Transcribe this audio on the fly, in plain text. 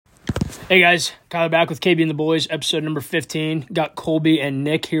Hey guys, Kyler back with KB and the Boys, episode number 15. Got Colby and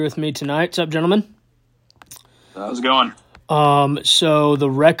Nick here with me tonight. What's up, gentlemen? How's it going? So the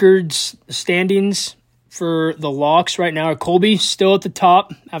records standings for the locks right now are Colby still at the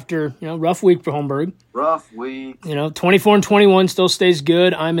top after, rough week for Holmberg. Rough week. 24-21 still stays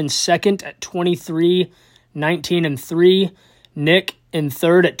good. I'm in second at 23-19-3. Nick in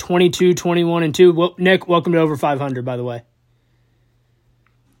third at 22-21-2. Well, Nick, welcome to over 500, by the way.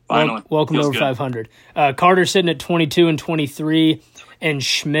 Finally. Welcome to over 500. Carter sitting at 22-23, and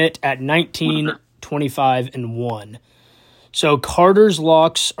Schmidt at 19-25-1. So Carter's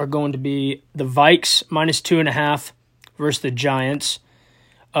locks are going to be the Vikes -2.5 versus the Giants.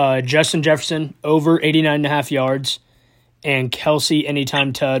 Justin Jefferson over 89.5 yards, and Kelsey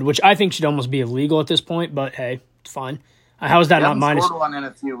anytime tud, which I think should almost be illegal at this point, but hey, it's fine. How is that not minus? Scored one in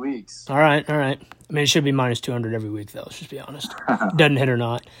a few weeks. All right. I mean, it should be -200 every week, though. Let's just be honest. Doesn't hit or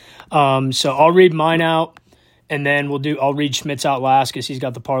not. So I'll read mine out, and then I'll read Schmidt's out last because he's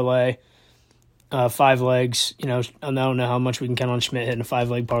got the parlay. 5 legs. I don't know how much we can count on Schmidt hitting a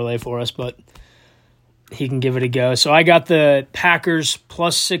 5-leg parlay for us, but he can give it a go. So I got the Packers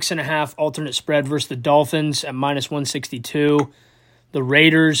 +6.5 alternate spread versus the Dolphins at -162. The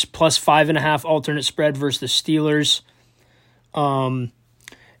Raiders +5.5 alternate spread versus the Steelers. And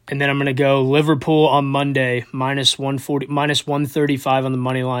then I'm going to go Liverpool on Monday, -140, -135 on the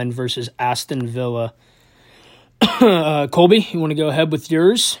money line versus Aston Villa. Colby, you want to go ahead with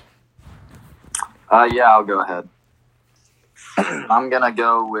yours? Yeah, I'll go ahead. I'm going to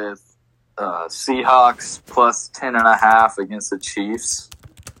go with Seahawks +10.5 against the Chiefs.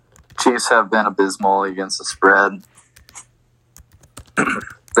 Chiefs have been abysmal against the spread. Then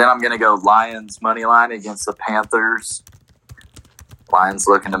I'm going to go Lions money line against the Panthers. Lions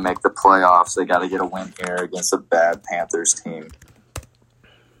looking to make the playoffs. They got to get a win here against a bad Panthers team.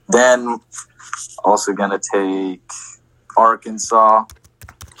 Then also going to take Arkansas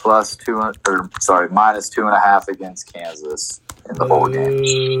 -2.5 against Kansas in the bowl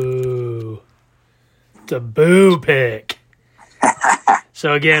game. The boo pick.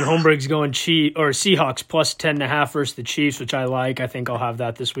 So again, Holmberg's going Seahawks +10.5 versus the Chiefs, which I like. I think I'll have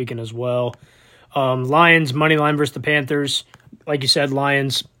that this weekend as well. Lions money line versus the Panthers. Like you said,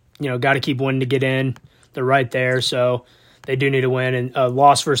 Lions, got to keep winning to get in. They're right there, so they do need to win. And a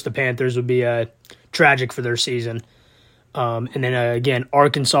loss versus the Panthers would be tragic for their season. And then, again,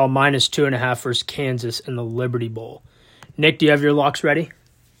 Arkansas -2.5 versus Kansas in the Liberty Bowl. Nick, do you have your locks ready?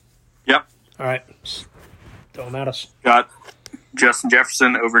 Yep. All right. Throw them at us. Got Justin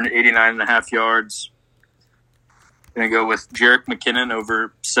Jefferson over 89.5 yards. Going to go with Jerick McKinnon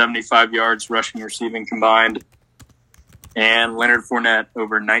over 75 yards rushing receiving combined. And Leonard Fournette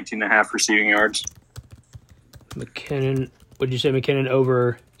over 19.5 receiving yards. McKinnon, what did you say, McKinnon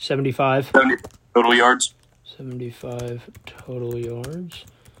over 75? 70 total yards. 75 total yards.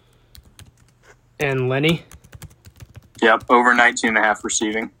 And Lenny? Yep, over 19.5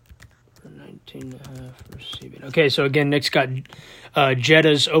 receiving. 19.5 receiving. Okay, so again, Nick's got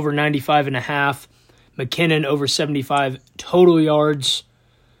Jetta's over 95.5. McKinnon over 75 total yards.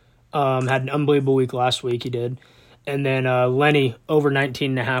 Had an unbelievable week last week, he did. And then Lenny over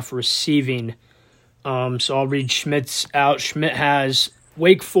 19.5 receiving. So I'll read Schmidt's out. Schmidt has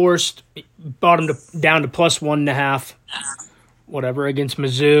Wake Forest brought him down to +1.5, whatever, against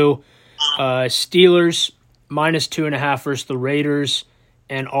Mizzou. Steelers -2.5 versus the Raiders.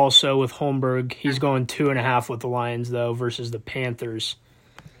 And also with Holmberg, he's going 2.5 with the Lions, though, versus the Panthers.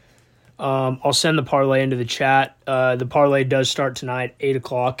 I'll send the parlay into the chat. The parlay does start tonight, 8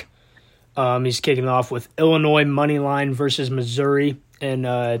 o'clock. He's kicking off with Illinois money line versus Missouri in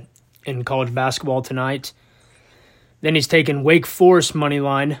college basketball tonight. Then he's taking Wake Forest money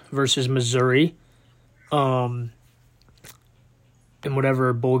line versus Missouri, in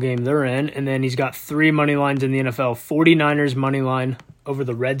whatever bowl game they're in. And then he's got 3 money lines in the NFL: 49ers money line over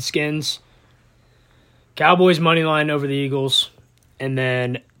the Redskins, Cowboys money line over the Eagles, and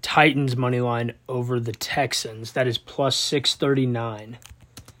then Titans money line over the Texans. That is +639.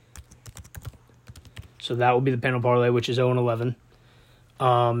 So that will be the panel parlay, which is 0-11.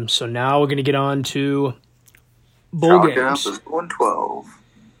 So now we're going to get on to bowl games. Chalk it up as 112.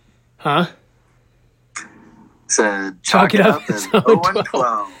 Huh? Said chalk it up as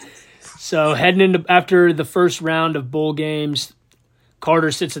 0-12. So heading into after the first round of bowl games,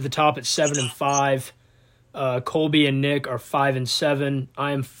 Carter sits at the top at 7-5. Colby and Nick are 5-7.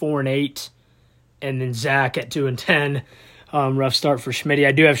 I am 4-8, and then Zach at 2-10. Rough start for Schmitty.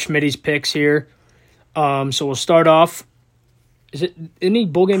 I do have Schmitty's picks here. So we'll start off. Is it any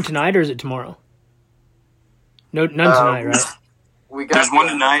bowl game tonight or is it tomorrow? No, none tonight, right? There's one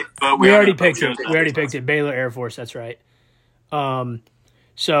tonight, but we already picked it. We already picked it. Baylor Air Force. That's right.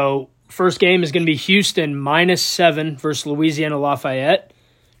 So first game is going to be Houston -7 versus Louisiana Lafayette.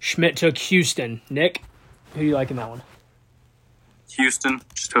 Schmidt took Houston. Nick, who do you like in that one? Houston,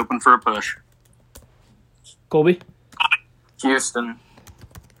 just hoping for a push. Colby? Houston.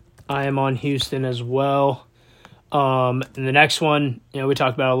 I am on Houston as well. And the next one, we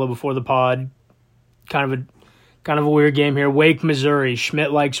talked about it a little before the pod. Kind of a weird game here. Wake, Missouri.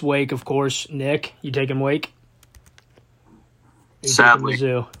 Schmidt likes Wake, of course. Nick, you taking Wake? Sadly.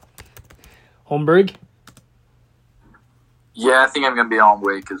 Mizzou. Holmberg? Yeah, I think I'm going to be on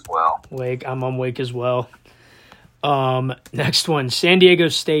Wake as well. Wake. I'm on Wake as well. Next one, San Diego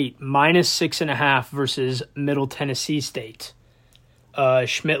State -6.5 versus Middle Tennessee State.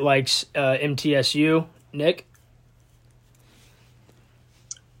 Schmidt likes MTSU. Nick?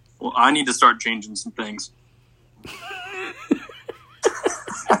 Well, I need to start changing some things.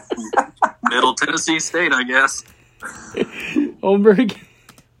 Middle Tennessee State, I guess. Holmberg?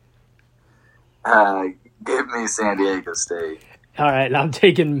 Give me San Diego State. All right, I'm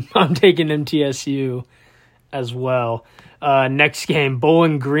taking MTSU as well. Next game,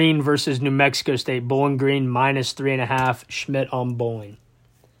 Bowling Green versus New Mexico State. Bowling Green -3.5. Schmidt on Bowling.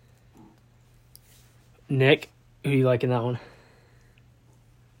 Nick, who you like in that one?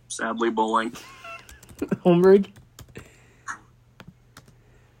 Sadly, Bowling. Holmberg?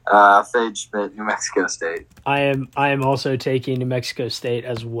 Fade Schmidt, New Mexico State. I am also taking New Mexico State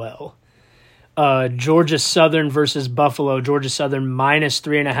as well. Georgia Southern versus Buffalo. Georgia Southern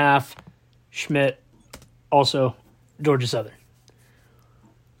 -3.5. Schmidt, also Georgia Southern.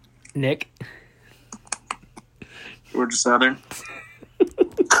 Nick? Georgia Southern.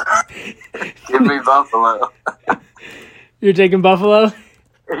 Give me Buffalo. You're taking Buffalo?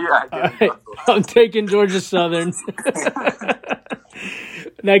 Yeah, All right. I'm taking Georgia Southern.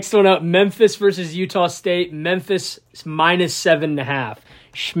 Next one up, Memphis versus Utah State. Memphis is -7.5.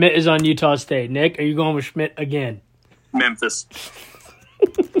 Schmidt is on Utah State. Nick, are you going with Schmidt again? Memphis.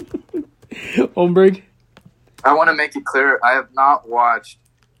 Holmberg? I want to make it clear, I have not watched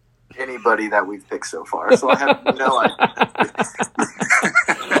anybody that we've picked so far, so I have no idea.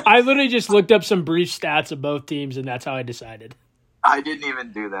 I literally just looked up some brief stats of both teams, and that's how I decided. I didn't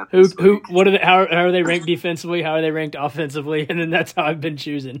even do that. How are they ranked defensively? How are they ranked offensively? And then that's how I've been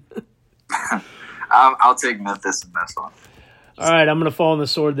choosing. I'll take Memphis in this one. All right, I'm going to fall on the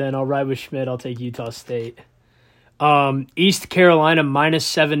sword then. I'll ride with Schmidt. I'll take Utah State. East Carolina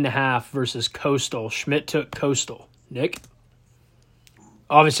 -7.5 versus Coastal. Schmidt took Coastal. Nick?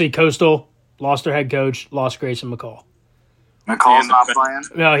 Obviously, Coastal lost their head coach, lost Grayson McCall. McCall's not playing?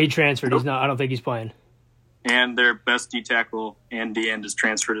 No, he transferred. He's not. I don't think he's playing. And their best D tackle and D end is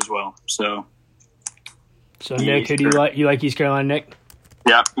transferred as well. So Nick, who do you like? You like East Carolina, Nick?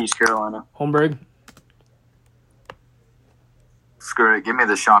 Yeah, East Carolina. Holmberg? Screw it. Give me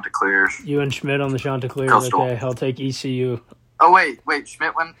the Chanticleers. You and Schmidt on the Chanticleers. Coastal. Okay, I'll take ECU. Oh, wait.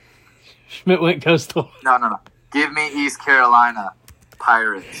 Schmidt went? Schmidt went Coastal. No. Give me East Carolina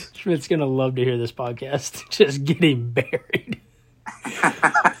Pirates. Schmidt's going to love to hear this podcast. Just getting buried.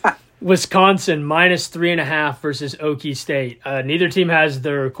 Wisconsin -3.5 versus Okie State. Neither team has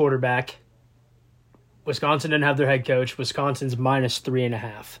their quarterback. Wisconsin didn't have their head coach. Wisconsin's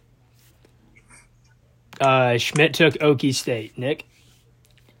 -3.5. Schmidt took Okie State. Nick?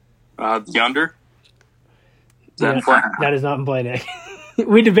 The under? That is not in play, Nick.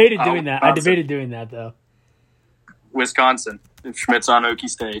 We debated doing that. I debated doing that, though. Wisconsin. If Schmidt's on Okie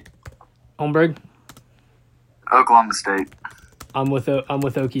State. Holmberg? Oklahoma State. I'm with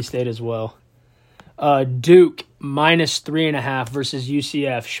Okie State as well. Duke -3.5 versus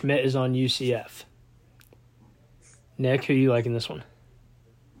UCF. Schmidt is on UCF. Nick, who you like in this one?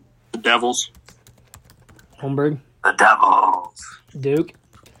 The Devils. Holmberg? The Devils. Duke?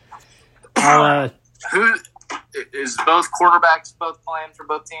 Who is both quarterbacks playing for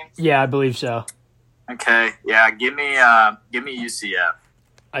both teams? Yeah, I believe so. Okay. Yeah, give me UCF.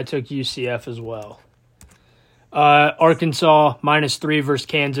 I took UCF as well. Arkansas -3 versus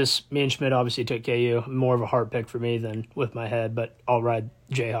Kansas. Me and Schmidt obviously took KU. More of a heart pick for me than with my head, but I'll ride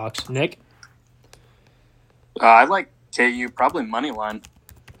Jayhawks. Nick? I like KU, probably money line.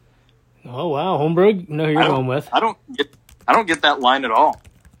 Oh wow, Holmberg, you know who you're going with. I don't get that line at all.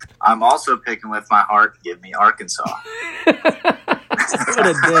 I'm also picking with my heart. Give me Arkansas. What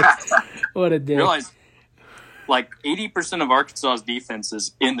a dick! What a dick! Realize, like 80% of Arkansas's defense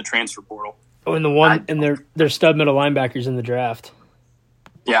is in the transfer portal. Oh, and their stud middle linebackers in the draft.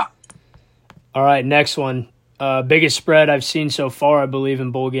 Yeah. All right, next one. Biggest spread I've seen so far, I believe,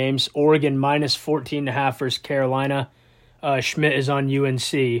 in bowl games. Oregon -14.5 versus Carolina. Schmidt is on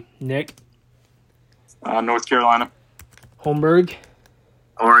UNC. Nick? North Carolina. Holmberg?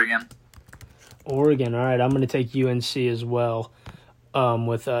 Oregon. Oregon. All right, I'm going to take UNC as well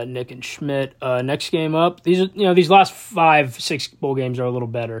with Nick and Schmidt. Next game up. These last 5-6 bowl games are a little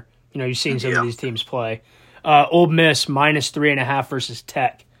better. You've seen some of these teams play. Ole Miss minus 3.5 versus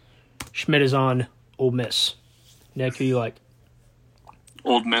Tech. Schmidt is on Ole Miss. Nick, who you like?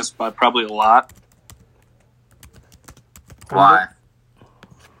 Ole Miss by probably a lot. Why?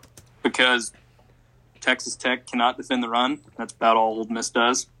 Because Texas Tech cannot defend the run. That's about all Ole Miss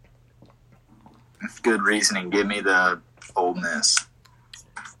does. Good reasoning. Give me the Ole Miss.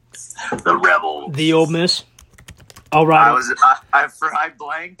 The Rebels. The Ole Miss? All right. I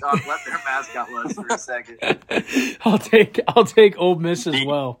blanked on what their mascot was for a second. I'll take Ole Miss as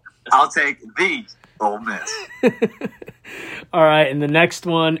well. I'll take the Ole Miss. All right, and the next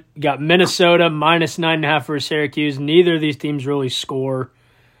one, got Minnesota minus 9.5 for Syracuse. Neither of these teams really score.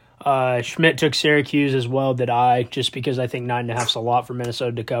 Schmidt took Syracuse as well, did I, just because I think 9.5 is a lot for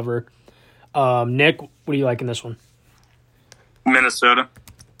Minnesota to cover. Nick, what do you like in this one? Minnesota.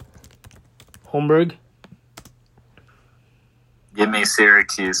 Holmberg? Give me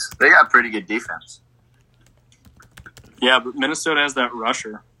Syracuse. They got pretty good defense. Yeah, but Minnesota has that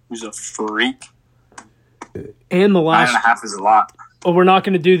rusher who's a freak. And the last 9.5 is a lot. Oh, we're not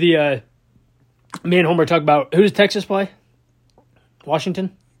going to do the me and Homer talk about who does Texas play?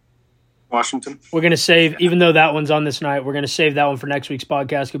 Washington? We're going to save, even though that one's on this night, we're going to save that one for next week's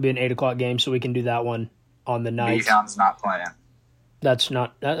podcast. It'll be an 8 o'clock game, so we can do that one on the night. Bijan's not playing. That's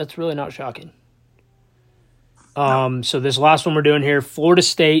really not shocking. So this last one we're doing here, Florida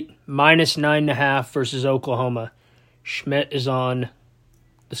State minus 9.5 versus Oklahoma. Schmidt is on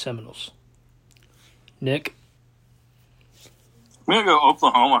the Seminoles. Nick? I'm going to go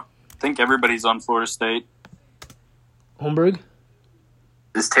Oklahoma. I think everybody's on Florida State. Holmberg?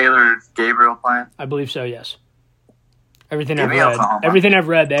 Is Taylor Gabriel playing? I believe so, yes. Give me Oklahoma. Everything I've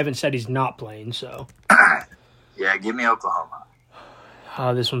read, they haven't said he's not playing, so. Yeah, give me Oklahoma.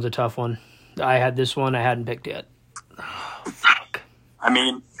 This one's a tough one. I had this one. I hadn't picked yet. Fuck. I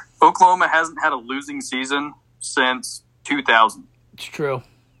mean, Oklahoma hasn't had a losing season since 2000. It's true.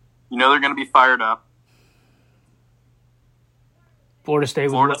 They're going to be fired up. Florida State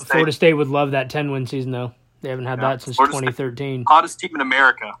would love that 10-win season, though. They haven't had that since 2013. Hottest team in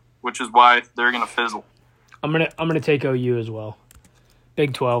America, which is why they're going to fizzle. I'm gonna take OU as well.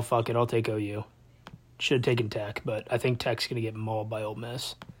 Big 12, fuck it, I'll take OU. Should have taken Tech, but I think Tech's going to get mauled by Ole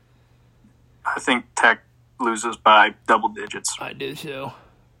Miss. I think Tech loses by double digits. I do, too.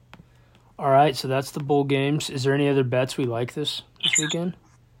 All right, so that's the bowl games. Is there any other bets we like this weekend?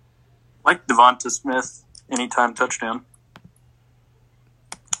 Like Devonta Smith, anytime touchdown.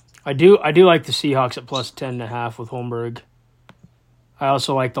 I do like the Seahawks at plus 10.5 with Holmberg. I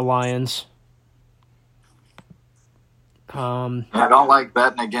also like the Lions. I don't like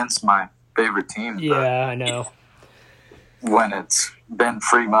betting against my favorite team. Yeah, I know. When it's been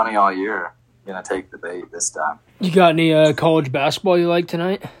free money all year, I'm going to take the bait this time. You got any college basketball you like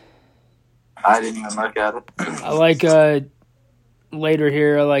tonight? I didn't even look at it. I like later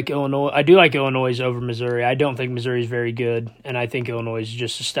here, I like Illinois. I do like Illinois over Missouri. I don't think Missouri is very good, and I think Illinois is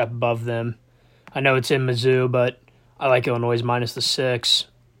just a step above them. I know it's in Mizzou, but I like Illinois minus the 6.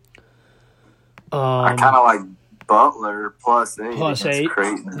 I kind of like Butler plus 8. Plus 8.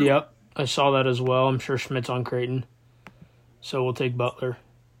 Creighton. Yep, I saw that as well. I'm sure Schmidt's on Creighton, so we'll take Butler.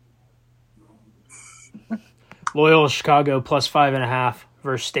 Loyola Chicago plus 5.5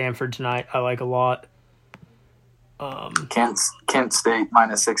 versus Stanford tonight. I like a lot. Kent State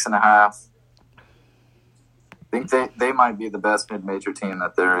minus 6.5. I think they might be the best mid-major team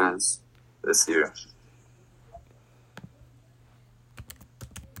that there is this year.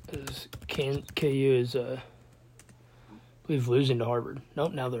 KU is, I believe, losing to Harvard.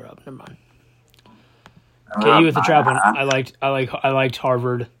 Nope, now they're up. Never mind. KU with the trap one. I liked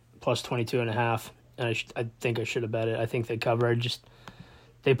Harvard plus 22.5, and I think I should have bet it. I think they cover.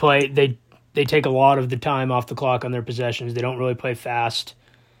 They take a lot of the time off the clock on their possessions. They don't really play fast,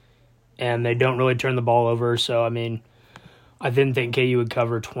 and they don't really turn the ball over. So, I mean, I didn't think KU would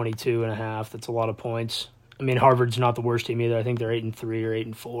cover 22.5. That's a lot of points. I mean, Harvard's not the worst team either. I think they're 8-3 or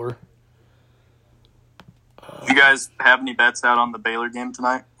 8-4. You guys have any bets out on the Baylor game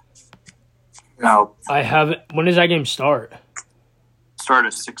tonight? No. I haven't. When does that game start? Start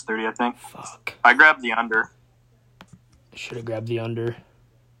at 6:30, I think. Fuck. I grabbed the under. Should have grabbed the under.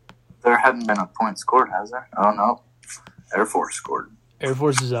 There hadn't been a point scored, has there? Oh, no. Air Force scored. Air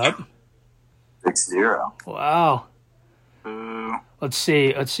Force is up? 6-0. Wow. Boo. Let's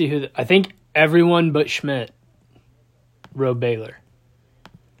see who. I think everyone but Schmidt. Rowe Baylor.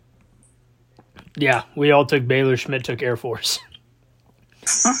 Yeah, we all took Baylor. Schmidt took Air Force.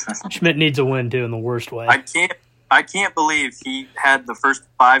 Schmidt needs a win, too, in the worst way. I can't believe he had the first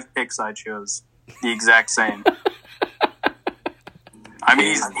 5 picks I chose the exact same. I mean,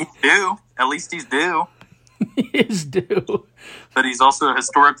 he's due. At least he's due. He is due. But he's also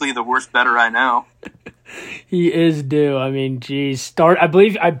historically the worst bettor I know. He is due. I mean, geez.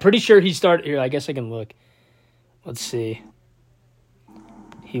 I'm pretty sure he started. Here, I guess I can look. Let's see.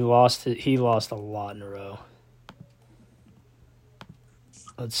 He lost a lot in a row.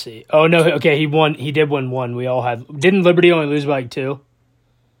 Let's see. Oh, no. Okay, he won. He did win 1. We all had. Didn't Liberty only lose by like 2?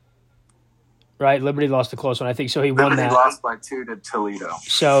 Right? Liberty lost a close one, I think. So he won that. Liberty lost by 2 to Toledo.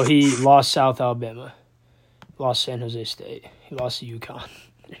 So he lost South Alabama. Lost San Jose State. He lost to UConn.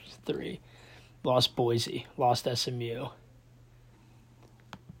 There's 3. Lost Boise. Lost SMU.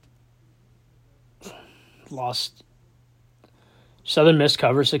 Lost Southern Miss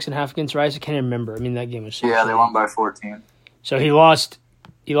cover 6.5 against Rice. I can't even remember. I mean, that game was so Yeah, they won by 14. So he lost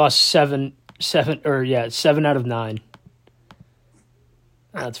 7 out of 9.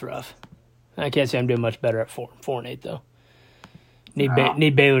 That's rough. I can't say I'm doing much better at 4 and 8 though.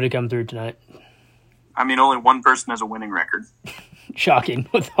 Need Baylor to come through tonight. I mean, only one person has a winning record. Shocking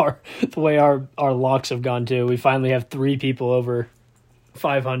with the way our locks have gone too. We finally have 3 people over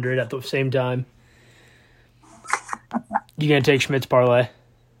 500 at the same time. You gonna take Schmidt's parlay?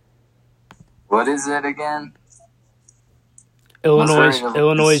 What is it again?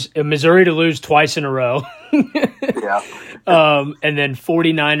 Missouri to lose twice in a row. Yeah. And then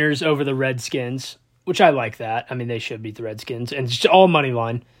 49ers over the Redskins, which I like that. I mean, they should beat the Redskins, and it's all money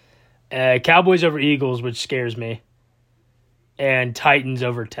line. Cowboys over Eagles, which scares me, and Titans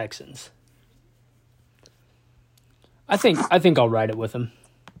over Texans. I think I'll ride it with them.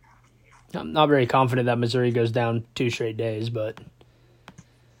 I'm not very confident that Missouri goes down 2 straight days, but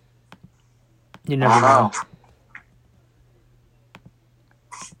you never know.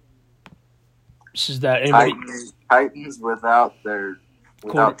 This is that Titans without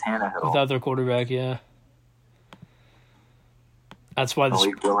Tannehill. Without their quarterback, yeah. That's why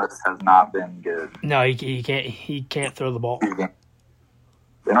Malik Willis has not been good. No, he can't throw the ball.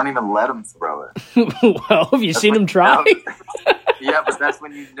 They don't even let him throw it. Well, have you seen him try? Yeah, but that's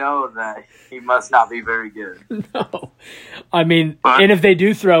when you know that he must not be very good. No. I mean, and if they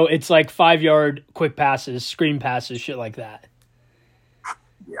do throw, it's like 5-yard quick passes, screen passes, shit like that.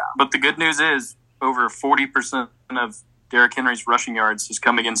 Yeah. But the good news is over 40% of Derrick Henry's rushing yards has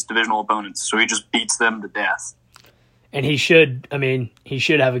come against divisional opponents, so he just beats them to death. And he should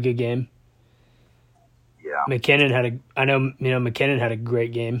have a good game. Yeah. McKinnon had a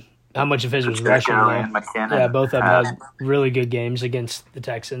great game. How much of his was rushing, though? And McKinnon. Yeah, both of them had really good games against the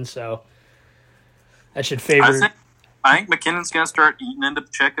Texans, so that should favor. I think McKinnon's going to start eating into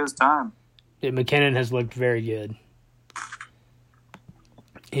Pacheco's time. Yeah, McKinnon has looked very good.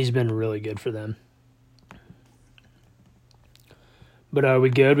 He's been really good for them. But are we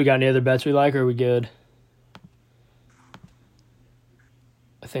good? We got any other bets we like, or are we good?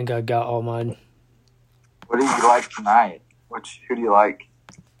 I think I got all mine. What do you like tonight? Who do you like?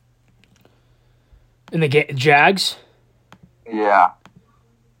 In the Jags? Yeah.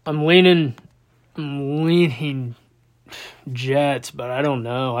 I'm leaning Jets, but I don't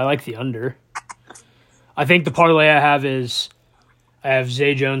know. I like the under. I think the parlay I have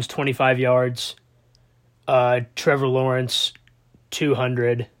Zay Jones 25 yards, Trevor Lawrence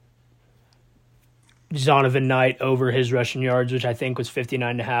 200, Zonovan Knight over his rushing yards, which I think was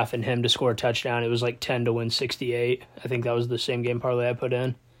 59.5, and him to score a touchdown. It was like 10 to win 68. I think that was the same game parlay I put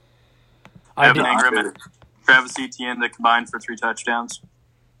in. Evan Ingram and Travis Etienne to combine for 3 touchdowns.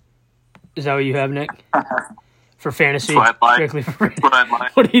 Is that what you have, Nick? For fantasy? That's what I'd like. Strictly for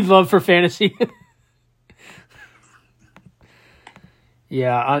fantasy. What do you love for fantasy?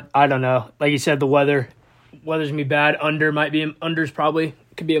 Yeah, I don't know. Like you said, the weather's gonna be bad. Unders probably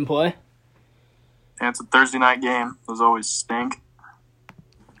could be in play. Yeah, it's a Thursday night game. Those always stink.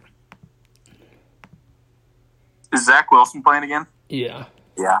 Is Zach Wilson playing again? Yeah.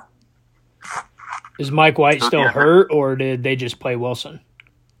 Yeah. Is Mike White still hurt, or did they just play Wilson?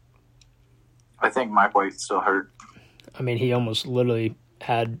 I think Mike White's still hurt. I mean, he almost literally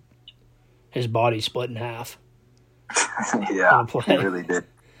had his body split in half. Yeah, he really did.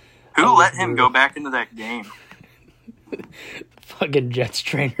 Who let him go back into that game? Fucking Jets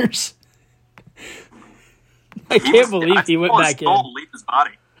trainers. I can't believe he went back in. Leave his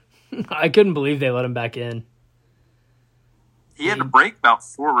body. I couldn't believe they let him back in. He had to break about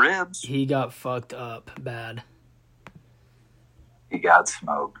 4 ribs. He got fucked up bad. He got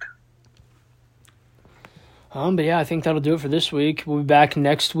smoked. But yeah, I think that'll do it for this week. We'll be back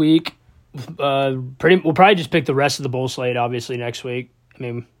next week. We'll probably just pick the rest of the bowl slate. Obviously next week. I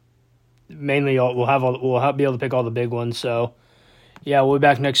mean, mainly we'll be able to pick all the big ones. So yeah, we'll be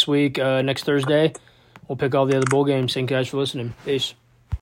back next week. Next Thursday, we'll pick all the other bowl games. Thank you guys for listening. Peace.